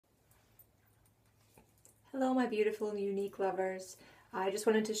Hello my beautiful Younique lovers. I just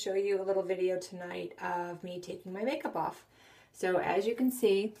wanted to show you a little video tonight of me taking my makeup off. So as you can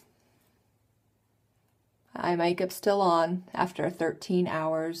see, my makeup's still on after 13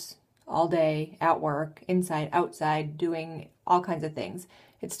 hours all day at work, inside, outside, doing all kinds of things.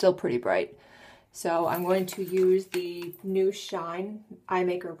 It's still pretty bright. So I'm going to use the new Shine Eye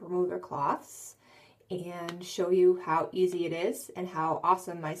Makeup Remover cloths and show you how easy it is and how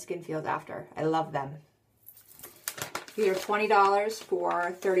awesome my skin feels after. I love them. These are $20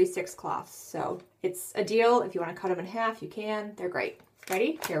 for 36 cloths, so it's a deal. If you want to cut them in half, you can. They're great.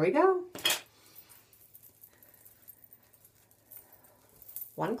 Ready? Here we go.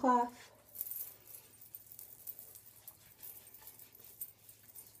 One cloth.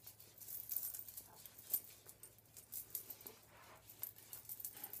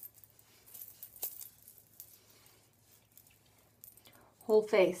 Whole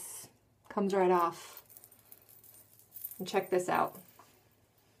face. Comes right off. And check this out.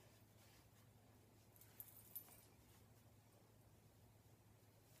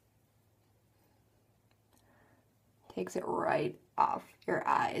 Takes it right off your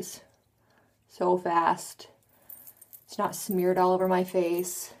eyes. So fast. It's not smeared all over my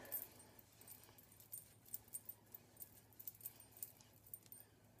face.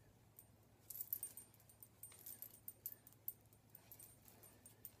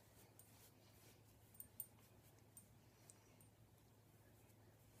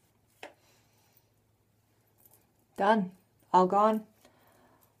 Done. All gone.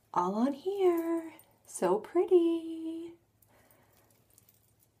 All on here. So pretty.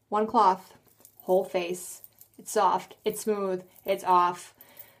 One cloth. Whole face. It's soft. It's smooth. It's off.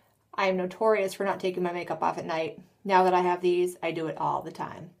 I am notorious for not taking my makeup off at night. Now that I have these, I do it all the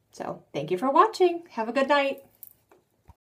time. So thank you for watching. Have a good night.